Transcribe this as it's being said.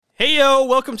Hey yo,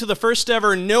 welcome to the first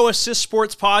ever No Assist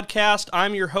Sports podcast.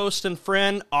 I'm your host and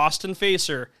friend, Austin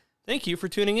Facer. Thank you for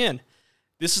tuning in.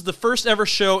 This is the first ever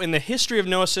show in the history of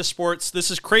No Assist Sports. This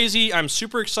is crazy. I'm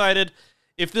super excited.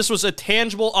 If this was a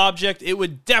tangible object, it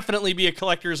would definitely be a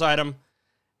collector's item.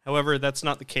 However, that's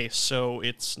not the case, so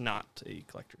it's not a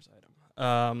collector's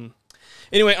item.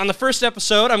 Anyway, on the first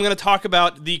episode, I'm going to talk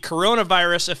about the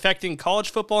coronavirus affecting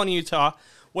college football in Utah,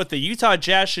 what the Utah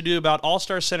Jazz should do about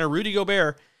All-Star center Rudy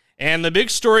Gobert, and the big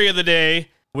story of the day,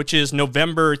 which is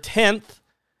November 10th,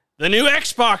 the new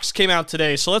Xbox came out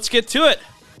today, so let's get to it.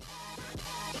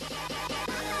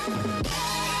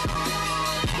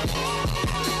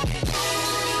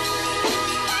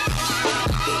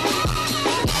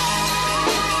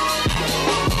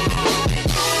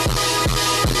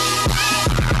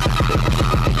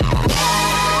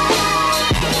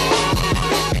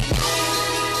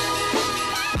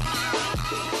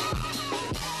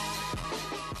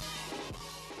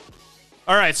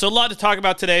 All right, so a lot to talk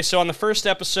about today. So on the first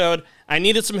episode, I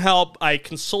needed some help. I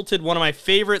consulted one of my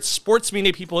favorite sports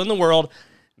media people in the world,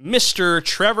 Mr.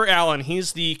 Trevor Allen.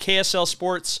 He's the KSL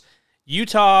Sports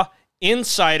Utah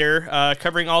insider,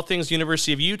 covering all things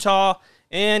University of Utah,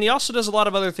 and he also does a lot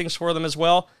of other things for them as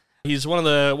well. He's one of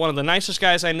the nicest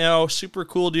guys I know, super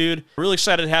cool dude. Really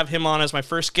excited to have him on as my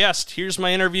first guest. Here's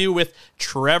my interview with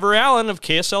Trevor Allen of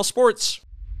KSL Sports.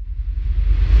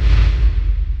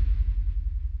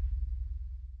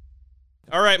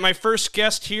 All right, my first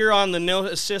guest here on the No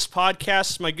Assist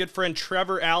podcast is my good friend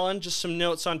Trevor Allen. Just some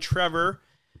notes on Trevor.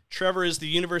 Trevor is the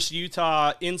University of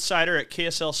Utah insider at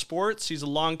KSL Sports. He's a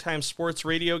longtime sports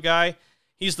radio guy.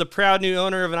 He's the proud new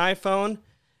owner of an iPhone,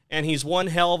 and he's one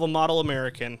hell of a model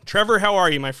American. Trevor, how are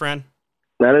you, my friend?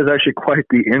 That is actually quite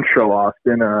the intro,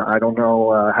 Austin. I don't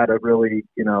know how to really,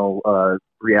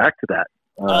 react to that.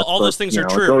 All those things are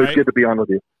true, it's always right? good to be on with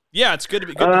you. Yeah, it's good to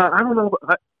be good. I don't know.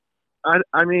 I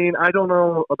don't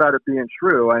know about it being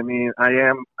true. As you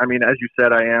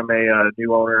said, I am a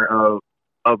new owner of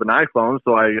an iPhone,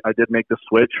 so I did make the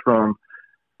switch from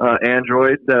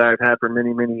Android that I've had for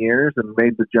many, many years and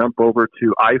made the jump over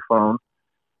to iPhone.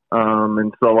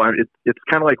 And so it's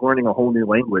kind of like learning a whole new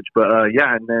language. But,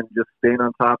 and then just staying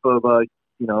on top of,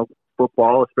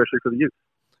 football, especially for the youth.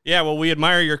 Yeah, well, we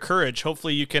admire your courage.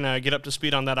 Hopefully you can get up to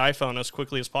speed on that iPhone as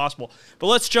quickly as possible. But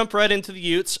let's jump right into the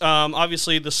Utes.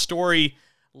 Obviously, the story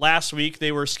last week,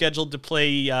 they were scheduled to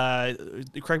play,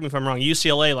 correct me if I'm wrong,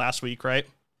 UCLA last week, right?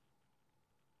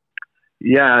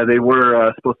 Yeah, they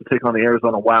were supposed to take on the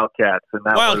Arizona Wildcats. And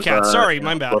that Wildcats, sorry,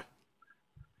 my bad.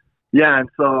 Yeah, and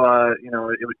so,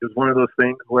 it was one of those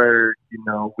things where,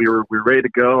 we were ready to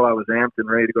go. I was amped and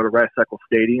ready to go to Rice Eccles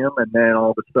Stadium, and then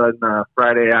all of a sudden,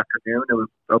 Friday afternoon, it was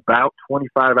about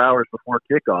 25 hours before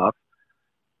kickoff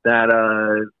that,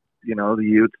 the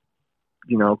Utes,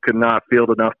 could not field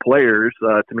enough players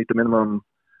to meet the minimum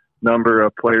number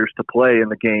of players to play in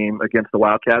the game against the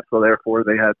Wildcats, so therefore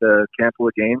they had to cancel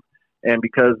the game. And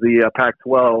because the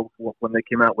Pac-12, when they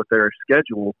came out with their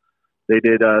schedule, they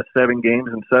did 7 games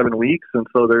in 7 weeks, and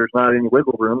so there's not any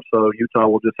wiggle room. So Utah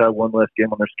will just have one less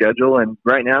game on their schedule. And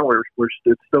right now,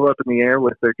 it's still up in the air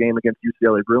with their game against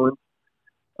UCLA Bruins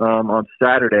on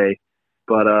Saturday.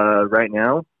 But right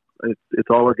now, it's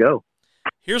all a go.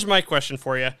 Here's my question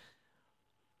for you: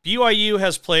 BYU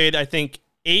has played, I think,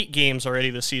 8 games already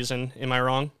this season. Am I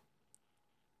wrong?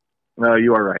 No,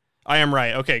 you are right. I am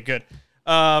right. Okay, good.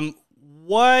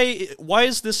 Why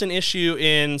is this an issue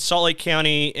in Salt Lake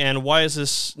County, and why is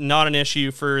this not an issue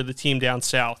for the team down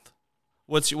south?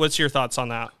 What's your thoughts on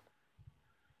that?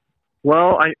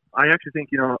 Well, I actually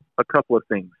think, a couple of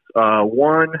things.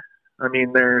 One,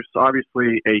 there's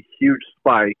obviously a huge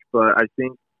spike, but I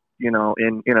think, in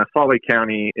Salt Lake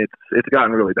County, it's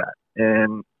gotten really bad.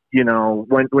 And,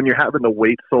 when you're having to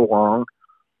wait so long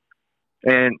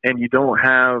and you don't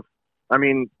have,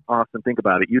 Austin, think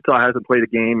about it. Utah hasn't played a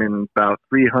game in about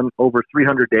over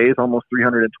 300 days, almost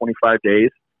 325 days.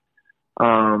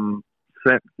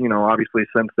 Obviously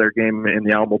since their game in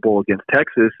the Alamo Bowl against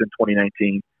Texas in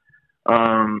 2019.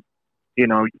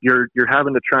 You're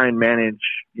having to try and manage,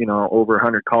 over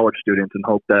 100 college students and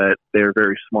hope that they're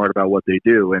very smart about what they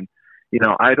do. And,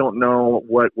 I don't know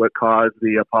what caused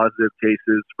the positive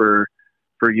cases for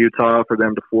Utah for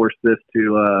them to force this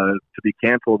to be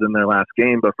canceled in their last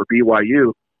game. But for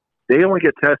BYU, they only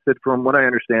get tested, from what I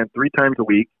understand, 3 times a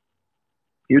week.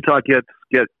 Utah gets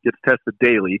tested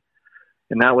daily,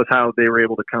 and that was how they were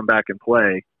able to come back and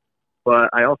play. But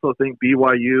I also think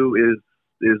BYU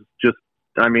is just,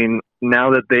 now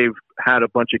that they've had a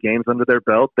bunch of games under their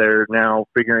belt, they're now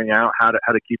figuring out how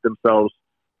to keep themselves,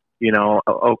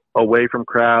 away from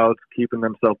crowds, keeping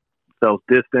themselves themselves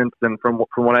distance. And from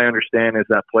what I understand is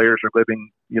that players are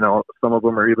living, some of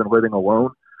them are even living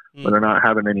alone when they're not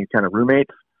having any kind of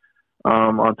roommates.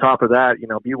 On top of that,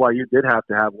 BYU did have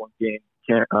to have one game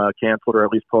canceled or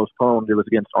at least postponed. It was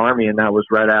against Army, and that was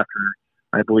right after,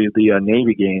 I believe, the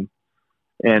Navy game.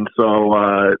 And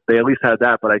so they at least had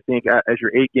that. But I think as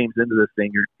you're 8 games into this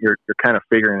thing, you're kind of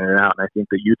figuring it out. And I think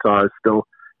that Utah is still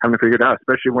having to figure it out,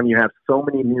 especially when you have so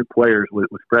many new players with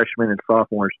freshmen and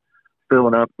sophomores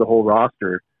filling up the whole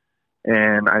roster.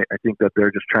 And I think that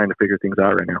they're just trying to figure things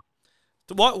out right now.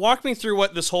 Walk me through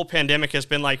what this whole pandemic has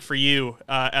been like for you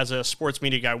as a sports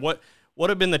media guy. What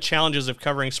have been the challenges of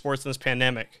covering sports in this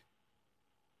pandemic?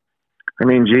 I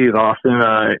mean, geez, Austin,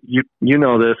 you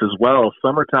know this as well.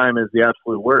 Summertime is the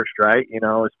absolute worst, right?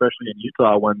 Especially in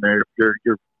Utah when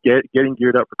you're getting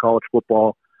geared up for college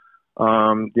football.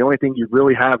 The only thing you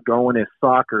really have going is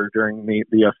soccer during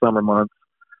the summer months,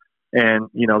 and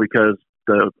because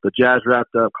the Jazz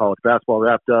wrapped up, college basketball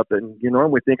wrapped up, and you're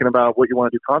normally thinking about what you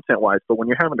want to do content-wise. But when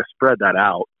you're having to spread that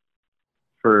out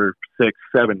for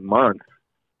 6-7 months,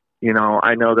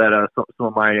 I know that some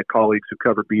of my colleagues who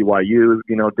cover BYU,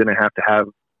 didn't have to have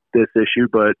this issue.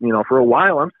 But, for a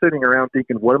while, I'm sitting around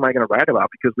thinking, what am I going to write about?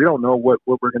 Because we don't know what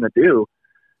we're going to do,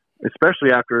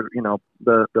 especially after,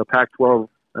 the Pac-12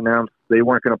 announced they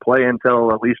weren't going to play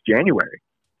until at least January.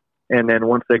 And then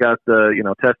once they got the,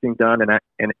 testing done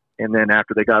and then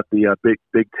after they got the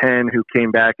Big Ten who came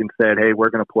back and said, hey,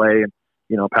 we're going to play, and,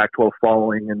 Pac-12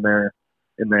 following in their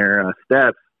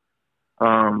steps.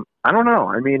 I don't know.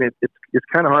 I mean, it's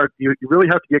kind of hard. You really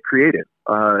have to get creative.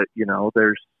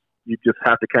 You just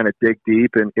have to kind of dig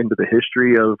deep into the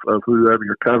history of whoever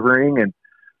you're covering, and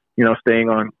staying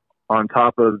on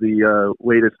top of the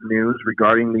latest news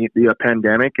regarding the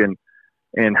pandemic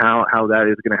and how that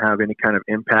is going to have any kind of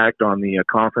impact on the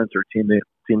conference or team that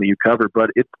you cover. But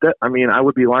I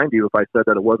would be lying to you if I said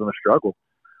that it wasn't a struggle.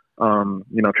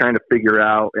 Trying to figure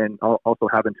out and also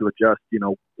having to adjust.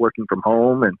 Working from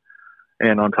home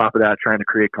and on top of that, trying to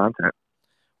create content.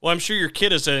 Well, I'm sure your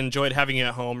kid has enjoyed having you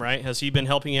at home, right? Has he been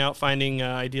helping you out finding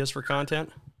ideas for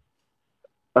content?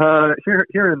 Here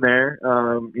and there.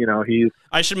 He's.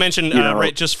 I should mention,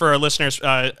 right, just for our listeners,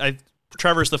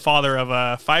 Trevor's the father of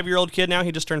a 5-year-old kid now.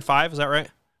 He just turned 5. Is that right?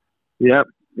 Yep.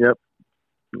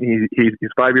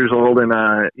 He's 5 years old,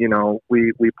 and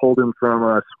we pulled him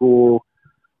from school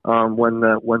when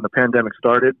the pandemic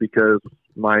started because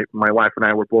my wife and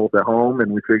I were both at home,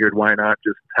 and we figured why not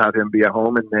just have him be at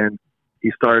home. And then he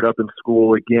started up in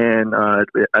school again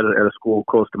at a school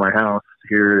close to my house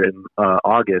here in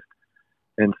August.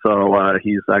 And so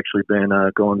he's actually been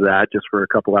going to that just for a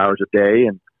couple hours a day.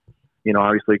 And,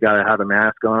 obviously got to have a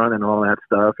mask on and all that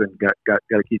stuff, and got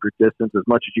to keep your distance as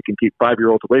much as you can keep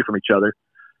 5-year-olds away from each other.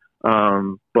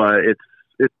 But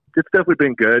it's definitely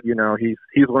been good.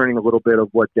 He's learning a little bit of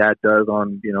what dad does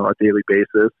on, a daily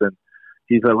basis. And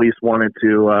he's at least wanted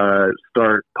to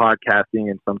start podcasting,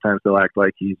 and sometimes he'll act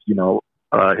like he's, he'll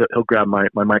grab my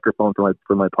microphone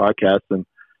for my podcast and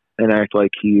act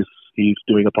like he's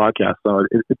doing a podcast. So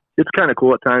it's kind of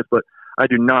cool at times, but I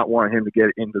do not want him to get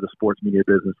into the sports media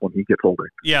business when he gets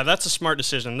older. Yeah, that's a smart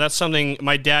decision. That's something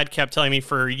my dad kept telling me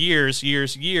for years,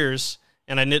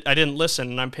 and I didn't listen,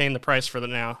 and I'm paying the price for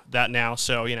that now.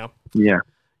 So, Yeah.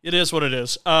 It is what it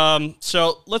is.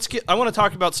 So I want to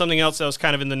talk about something else that was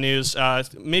kind of in the news.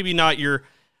 Maybe not your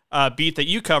beat that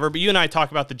you cover, but you and I talk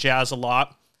about the Jazz a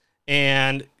lot.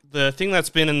 And the thing that's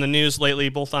been in the news lately,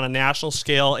 both on a national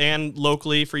scale and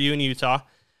locally for you in Utah,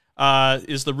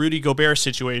 is the Rudy Gobert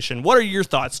situation. What are your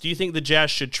thoughts? Do you think the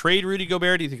Jazz should trade Rudy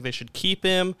Gobert? Do you think they should keep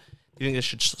him? Do you think they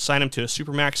should sign him to a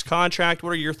Supermax contract? What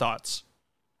are your thoughts?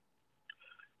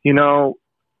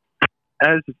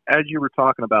 As you were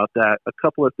talking about that, a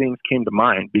couple of things came to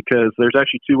mind, because there's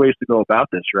actually 2 ways to go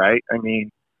about this, right? I mean,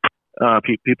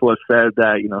 people have said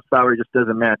that, salary just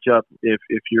doesn't match up if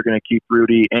you're going to keep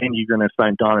Rudy and you're going to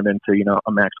sign Donovan to,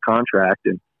 a max contract.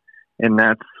 And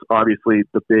that's obviously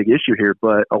the big issue here.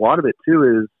 But a lot of it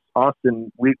too is,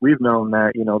 Austin, we've known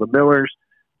that, the Millers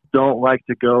don't like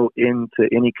to go into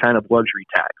any kind of luxury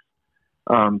tax.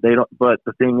 They don't, but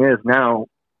the thing is now,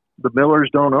 the Millers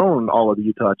don't own all of the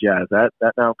Utah Jazz. That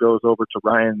now goes over to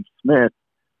Ryan Smith,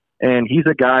 and he's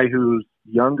a guy who's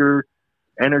younger,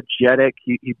 energetic.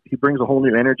 He brings a whole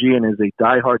new energy and is a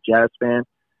diehard Jazz fan.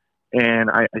 And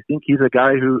I think he's a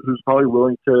guy who's probably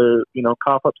willing to,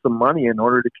 cough up some money in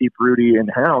order to keep Rudy in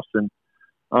house. And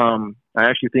I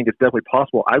actually think it's definitely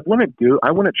possible. I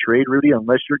wouldn't trade Rudy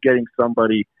unless you're getting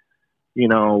somebody,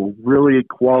 really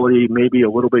quality, maybe a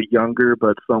little bit younger,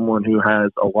 but someone who has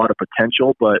a lot of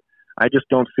potential. But I just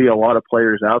don't see a lot of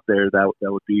players out there that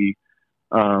would be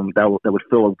that would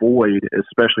fill a void,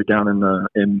 especially down in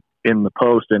the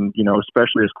post, and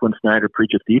especially as Quinn Snyder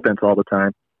preaches defense all the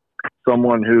time.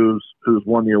 Someone who's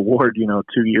won the award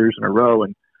 2 years in a row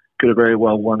and could have very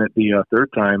well won it the third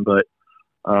time, but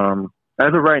as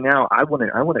of right now, I want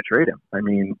to trade him. I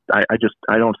mean,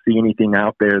 I don't see anything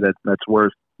out there that's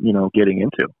worth getting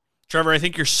into. Trevor, I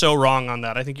think you're so wrong on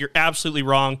that. I think you're absolutely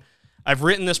wrong. I've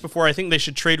written this before. I think they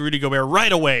should trade Rudy Gobert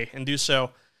right away and do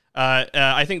so.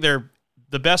 I think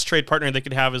the best trade partner they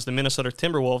could have is the Minnesota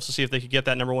Timberwolves to see if they could get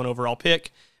that number 1 overall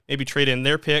pick. Maybe trade in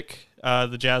their pick,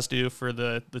 the Jazz do, for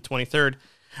the 23rd.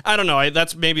 I don't know.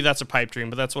 That's a pipe dream,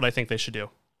 but that's what I think they should do.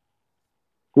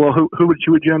 Well, who would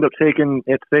you end up taking?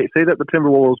 Say that the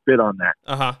Timberwolves bid on that.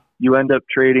 Uh-huh. You end up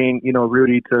trading,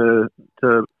 Rudy to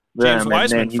them, James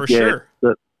Wiseman, and then for sure.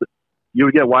 You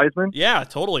would get Wiseman? Yeah,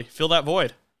 totally. Fill that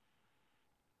void.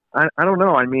 I don't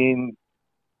know. I mean,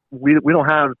 we don't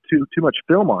have too much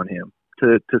film on him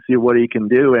to see what he can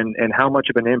do and how much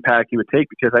of an impact he would take,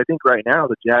 because I think right now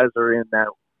the Jazz are in that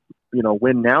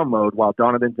win now mode, while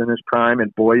Donovan's in his prime,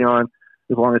 and Bojan,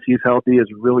 as long as he's healthy, is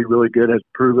really, really good, has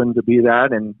proven to be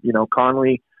that. And,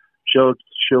 Conley showed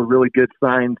really good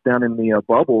signs down in the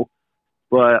bubble.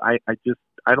 But I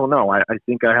don't know. I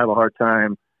think I have a hard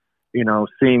time,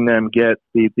 seeing them get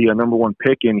the number 1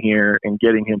 pick in here and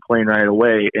getting him playing right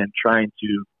away and trying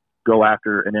to go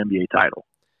after an NBA title.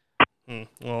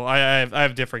 Well, I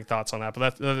have differing thoughts on that,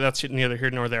 but that's neither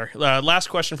here nor there. Last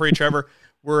question for you, Trevor.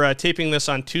 We're taping this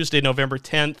on Tuesday, November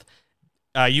 10th.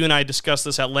 You and I discussed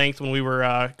this at length when we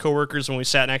were coworkers, when we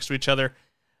sat next to each other.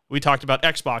 We talked about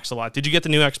Xbox a lot. Did you get the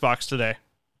new Xbox today?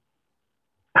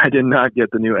 I did not get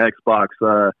the new Xbox.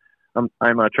 I'm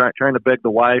trying to beg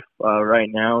the wife right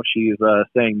now. She's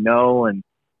saying no, and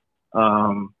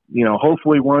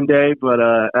hopefully one day. But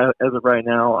as of right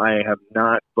now, I have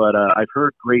not. But I've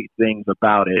heard great things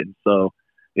about it, and so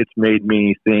it's made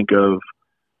me think of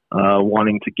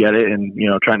wanting to get it, and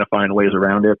trying to find ways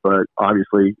around it. But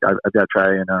obviously, I've got to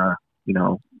try and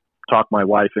talk my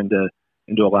wife into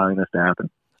allowing this to happen.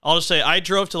 I'll just say I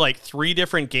drove to like 3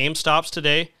 different GameStops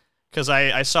today because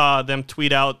I saw them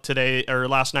tweet out today or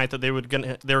last night that they were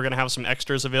gonna have some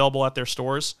extras available at their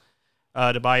stores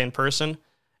to buy in person.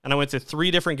 And I went to 3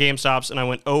 different GameStops and I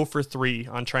went 0 for 3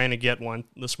 on trying to get one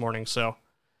this morning. So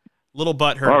little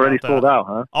butthurt. Already sold out,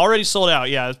 huh? Already sold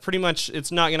out. Yeah, it's pretty much.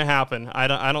 It's not gonna happen. I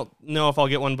don't know if I'll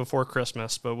get one before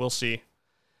Christmas, but we'll see.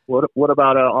 What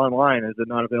about online? Is it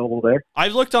not available there?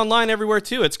 I've looked online everywhere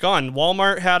too. It's gone.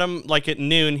 Walmart had them like at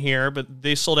noon here, but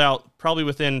they sold out probably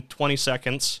within 20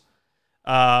 seconds.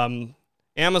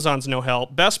 Amazon's no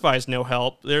help. Best Buy's no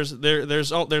help. There's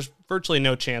virtually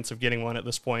no chance of getting one at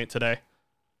this point today.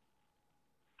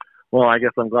 Well, I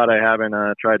guess I'm glad I haven't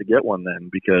tried to get one then,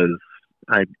 because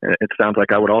it sounds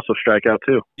like I would also strike out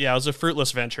too. Yeah, it was a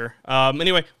fruitless venture.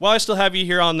 Anyway, while I still have you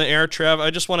here on the air, Trev, I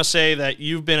just want to say that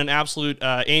you've been an absolute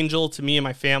angel to me and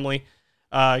my family.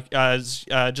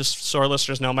 Just so our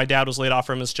listeners know, my dad was laid off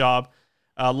from his job,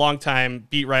 a longtime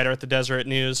beat writer at the Deseret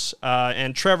News,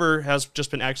 and Trevor has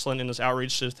just been excellent in his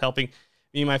outreach, just helping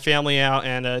me and my family out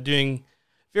and doing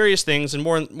various things, and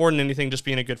more than anything, just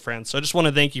being a good friend. So I just want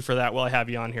to thank you for that while I have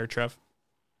you on here, Trev.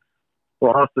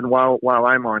 Well, Austin, while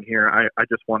I'm on here, I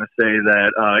just want to say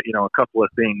that, a couple of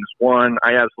things. One,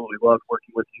 I absolutely love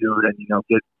working with you and,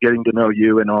 getting to know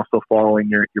you, and also following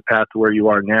your path to where you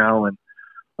are now, and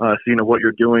seeing what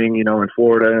you're doing, in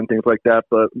Florida and things like that.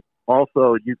 But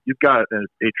also, you've got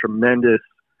a tremendous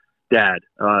dad.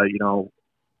 I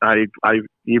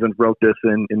even wrote this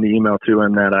in the email to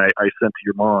him that I sent to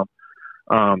your mom.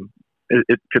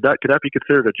 Could that be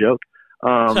considered a joke?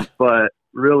 But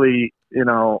really,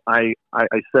 I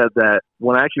said that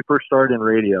when I actually first started in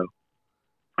radio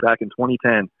back in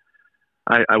 2010,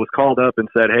 I was called up and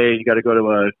said, "Hey, you got to go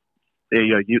to a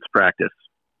Utes practice."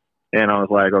 And I was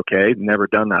like, "Okay, never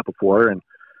done that before."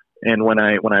 And when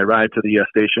I arrived to the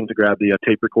station to grab the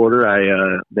tape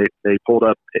recorder, they pulled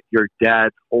up your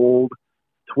dad's old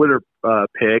Twitter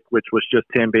pic, which was just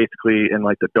him basically in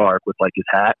like the dark with like his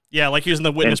hat. Yeah, like he was in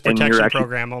the witness protection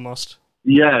program almost.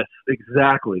 Yes,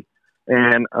 exactly.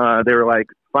 And they were like,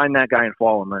 "Find that guy and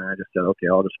follow him." And I just said, "Okay,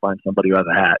 I'll just find somebody who has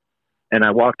a hat." And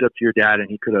I walked up to your dad, and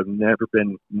he could have never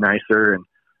been nicer. And,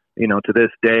 to this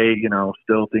day,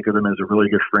 still think of him as a really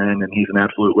good friend, and he's an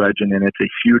absolute legend. And it's a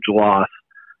huge loss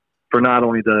for not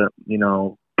only the,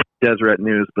 Deseret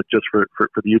News, but just for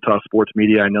the Utah sports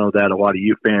media. I know that a lot of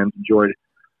Ute fans enjoyed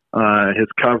his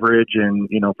coverage and,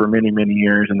 for many, many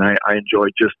years. And I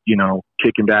enjoyed just,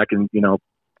 kicking back and,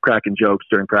 cracking jokes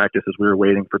during practice as we were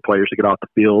waiting for players to get off the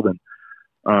field. And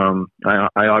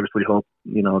I obviously hope,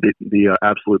 the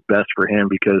absolute best for him,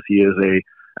 because he is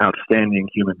outstanding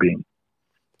human being.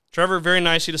 Trevor, very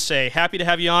nice of you to say. Happy to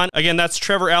have you on. Again, that's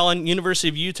Trevor Allen, University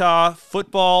of Utah,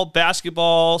 football,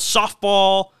 basketball,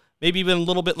 softball, maybe even a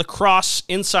little bit lacrosse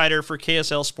insider for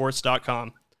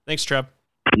KSLSports.com. Thanks, Trev.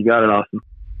 You got it, Austin.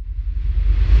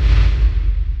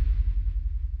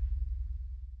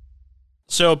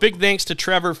 So big thanks to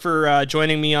Trevor for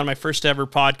joining me on my first ever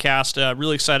podcast.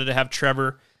 Really excited to have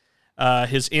Trevor,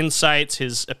 his insights,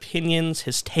 his opinions,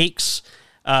 his takes.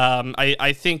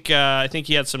 I think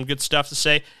he had some good stuff to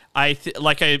say.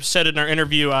 Like I said in our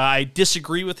interview, I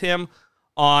disagree with him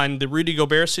on the Rudy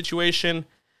Gobert situation,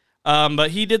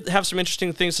 but he did have some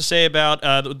interesting things to say about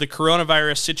the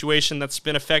coronavirus situation that's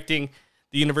been affecting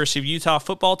the University of Utah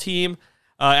football team.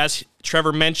 As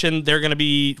Trevor mentioned, they're going to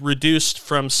be reduced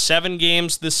from 7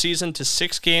 games this season to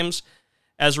 6 games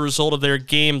as a result of their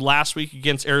game last week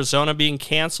against Arizona being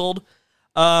canceled.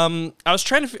 I was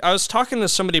talking to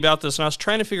somebody about this, and I was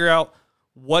trying to figure out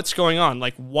what's going on.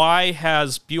 Like, why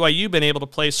has BYU been able to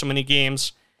play so many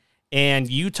games and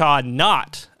Utah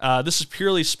not? This is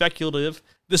purely speculative.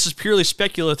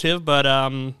 But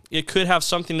it could have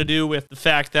something to do with the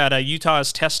fact that Utah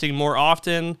is testing more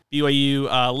often,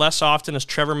 BYU less often, as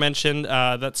Trevor mentioned.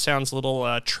 That sounds a little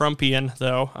Trumpian,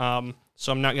 though,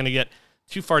 so I'm not going to get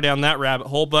too far down that rabbit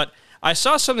hole. But I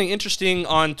saw something interesting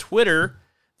on Twitter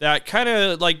that kind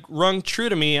of like rung true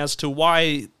to me as to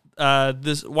why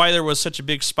there was such a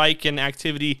big spike in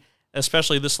activity,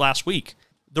 especially this last week.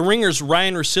 The Ringer's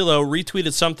Ryan Russillo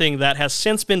retweeted something that has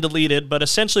since been deleted, but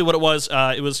essentially what it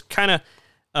was kind of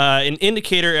an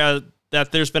indicator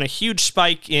that there's been a huge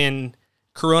spike in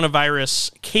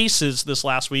coronavirus cases this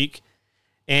last week.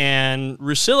 And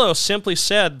Russillo simply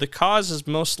said the cause is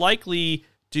most likely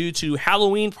due to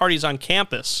Halloween parties on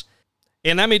campus.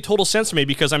 And that made total sense to me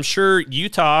because I'm sure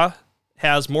Utah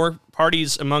has more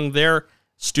parties among their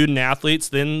student athletes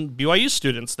than BYU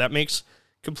students. That makes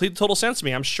complete total sense to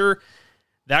me. I'm sure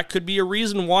that could be a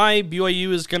reason why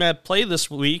BYU is going to play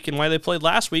this week and why they played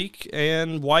last week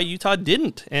and why Utah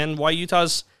didn't and why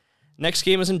Utah's next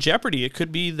game is in jeopardy. It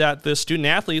could be that the student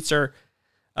athletes are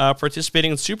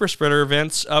participating in super spreader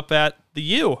events up at the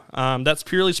U. That's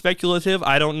purely speculative.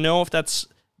 I don't know if that's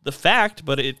the fact,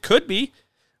 but it could be.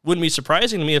 Wouldn't be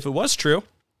surprising to me if it was true.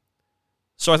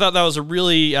 So I thought that was a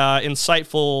really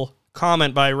insightful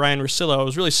comment by Ryan Russillo. It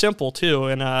was really simple, too,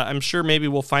 and I'm sure maybe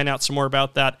we'll find out some more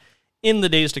about that in the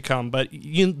days to come. But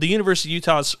the University of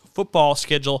Utah's football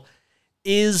schedule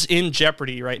is in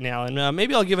jeopardy right now, and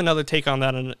maybe I'll give another take on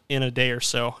that in a day or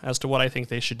so as to what I think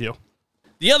they should do.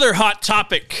 The other hot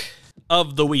topic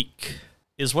of the week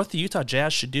is what the Utah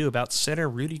Jazz should do about center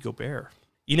Rudy Gobert.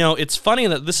 You know, it's funny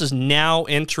that this is now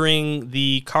entering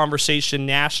the conversation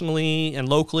nationally and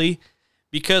locally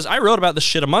because I wrote about this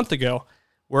shit a month ago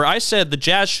where I said the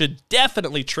Jazz should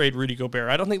definitely trade Rudy Gobert.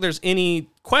 I don't think there's any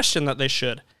question that they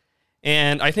should.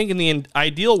 And I think in the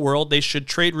ideal world, they should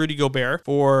trade Rudy Gobert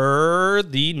for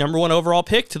the number 1 overall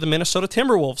pick to the Minnesota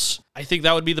Timberwolves. I think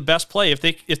that would be the best play. If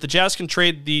the Jazz can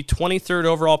trade the 23rd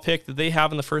overall pick that they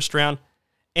have in the first round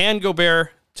and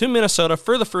Gobert to Minnesota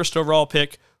for the first overall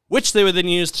pick, which they would then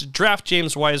use to draft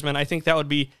James Wiseman, I think that would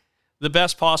be the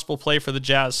best possible play for the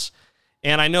Jazz.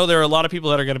 And I know there are a lot of people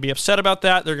that are going to be upset about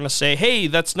that. They're going to say, hey,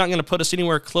 that's not going to put us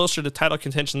anywhere closer to title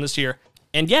contention this year.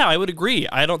 And yeah, I would agree.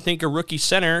 I don't think a rookie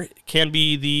center can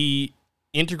be the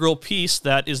integral piece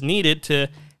that is needed to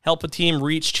help a team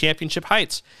reach championship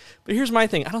heights. But here's my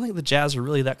thing. I don't think the Jazz are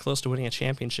really that close to winning a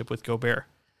championship with Gobert.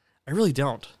 I really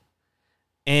don't.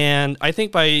 And I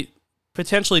think by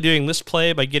potentially doing this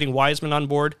play, by getting Wiseman on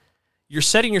board, you're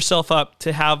setting yourself up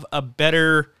to have a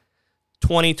better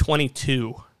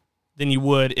 2022 than you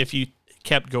would if you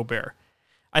kept Gobert.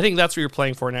 I think that's what you're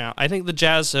playing for now. I think the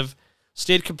Jazz have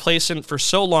stayed complacent for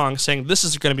so long, saying this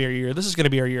is going to be our year, this is going to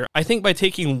be our year. I think by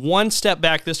taking one step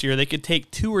back this year, they could take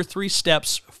 2 or 3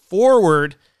 steps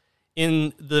forward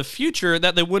in the future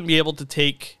that they wouldn't be able to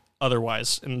take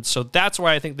otherwise. And so that's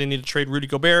why I think they need to trade Rudy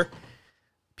Gobert.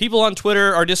 People on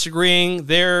Twitter are disagreeing.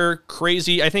 They're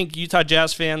crazy. I think Utah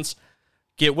Jazz fans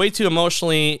get way too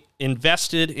emotionally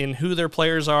invested in who their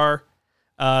players are.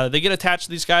 They get attached to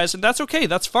these guys, and that's okay.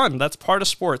 That's fun. That's part of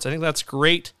sports. I think that's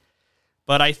great.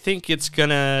 But I think it's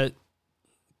going to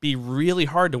be really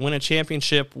hard to win a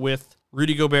championship with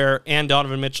Rudy Gobert and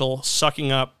Donovan Mitchell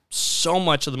sucking up so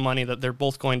much of the money that they're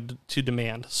both going to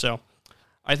demand. So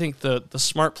I think the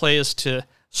smart play is to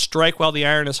strike while the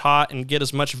iron is hot and get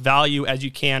as much value as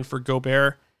you can for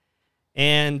Gobert.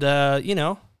 And,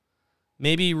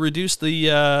 maybe reduce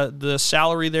the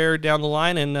salary there down the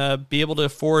line and be able to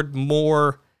afford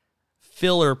more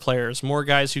filler players, more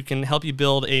guys who can help you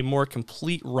build a more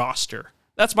complete roster.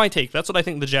 That's my take. That's what I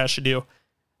think the Jazz should do.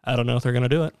 I don't know if they're going to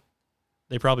do it.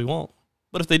 They probably won't.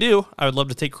 But if they do, I would love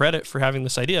to take credit for having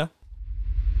this idea.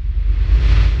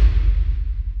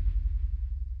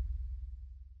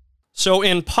 So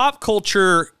in pop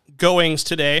culture goings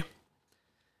today,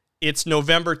 it's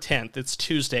November 10th. It's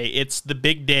Tuesday. It's the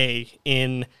big day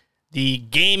in the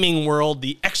gaming world.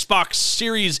 The Xbox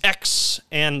Series X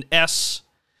and S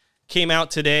came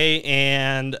out today,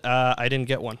 and I didn't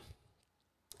get one.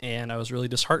 And I was really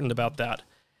disheartened about that.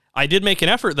 I did make an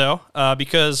effort, though,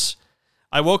 because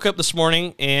I woke up this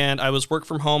morning, and I was work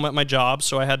from home at my job,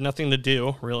 so I had nothing to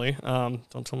do, really.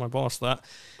 Don't tell my boss that.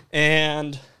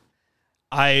 And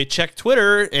I checked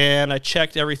Twitter, and I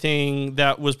checked everything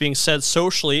that was being said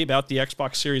socially about the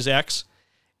Xbox Series X,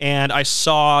 and I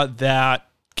saw that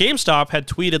GameStop had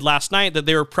tweeted lst night that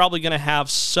they were probably going to have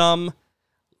some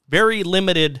very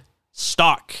limited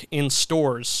stock in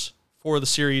stores for the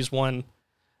Series 1,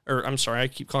 or I'm sorry, I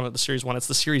keep calling it the Series 1. It's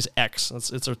the Series X.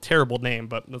 It's a terrible name,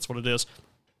 but that's what it is.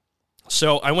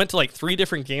 So I went to like 3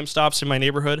 different GameStops in my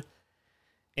neighborhood,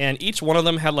 and each one of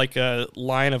them had like a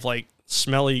line of like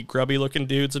smelly, grubby-looking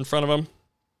dudes in front of them,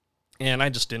 and I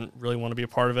just didn't really want to be a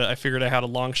part of it. I figured I had a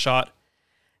long shot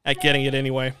at getting it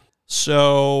anyway.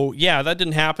 So, yeah, that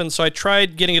didn't happen. So I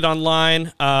tried getting it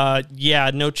online.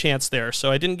 No chance there.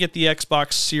 So I didn't get the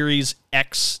Xbox Series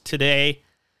X today.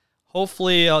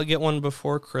 Hopefully I'll get one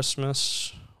before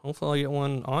Christmas. Hopefully I'll get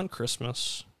one on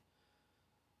Christmas.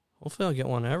 Hopefully I'll get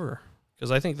one ever.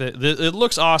 Because I think that it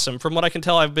looks awesome. From what I can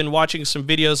tell, I've been watching some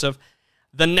videos of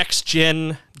the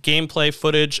next-gen gameplay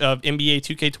footage of NBA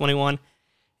 2K21,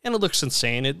 and it looks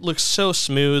insane. It looks so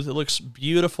smooth. It looks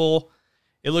beautiful.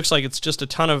 It looks like it's just a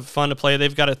ton of fun to play.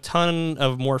 They've got a ton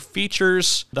of more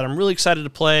features that I'm really excited to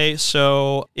play.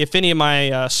 So if any of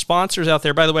my sponsors out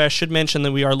there, by the way, I should mention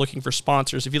that we are looking for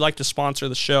sponsors. If you'd like to sponsor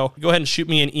the show, go ahead and shoot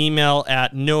me an email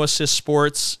at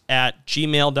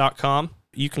noassistsports@gmail.com.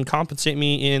 You can compensate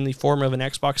me in the form of an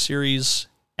Xbox Series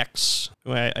X.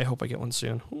 I hope I get one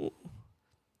soon. Ooh.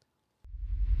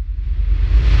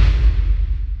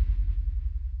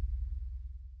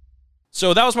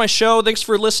 So that was my show. Thanks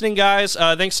for listening, guys.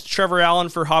 Thanks to Trevor Allen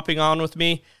for hopping on with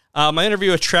me. My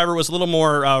interview with Trevor was a little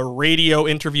more radio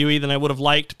interviewee than I would have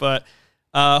liked, but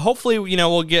hopefully,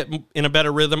 we'll get in a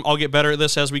better rhythm. I'll get better at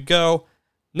this as we go.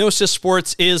 No Assist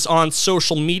Sports is on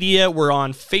social media. We're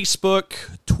on Facebook,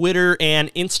 Twitter,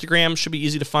 and Instagram. Should be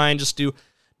easy to find. Just do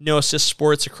No Assist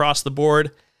Sports across the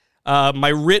board. My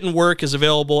written work is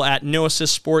available at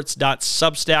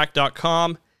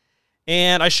noassistsports.substack.com.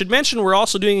 And I should mention we're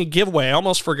also doing a giveaway. I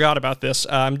almost forgot about this.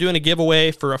 I'm doing a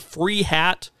giveaway for a free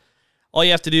hat. All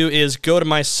you have to do is go to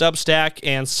my Substack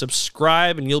and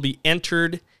subscribe, and you'll be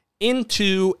entered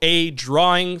into a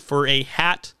drawing for a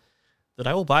hat that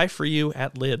I will buy for you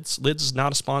at Lids. Lids is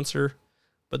not a sponsor,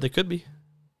 but they could be,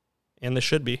 and they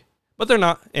should be, but they're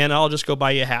not, and I'll just go buy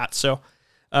you a hat. So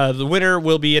the winner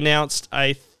will be announced,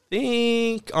 I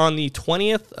think, on the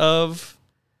 20th of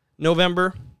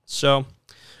November. So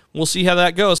we'll see how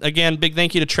that goes. Again, big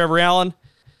thank you to Trevor Allen.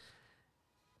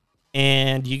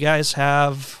 And you guys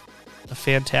have a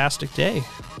fantastic day.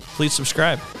 Please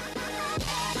subscribe.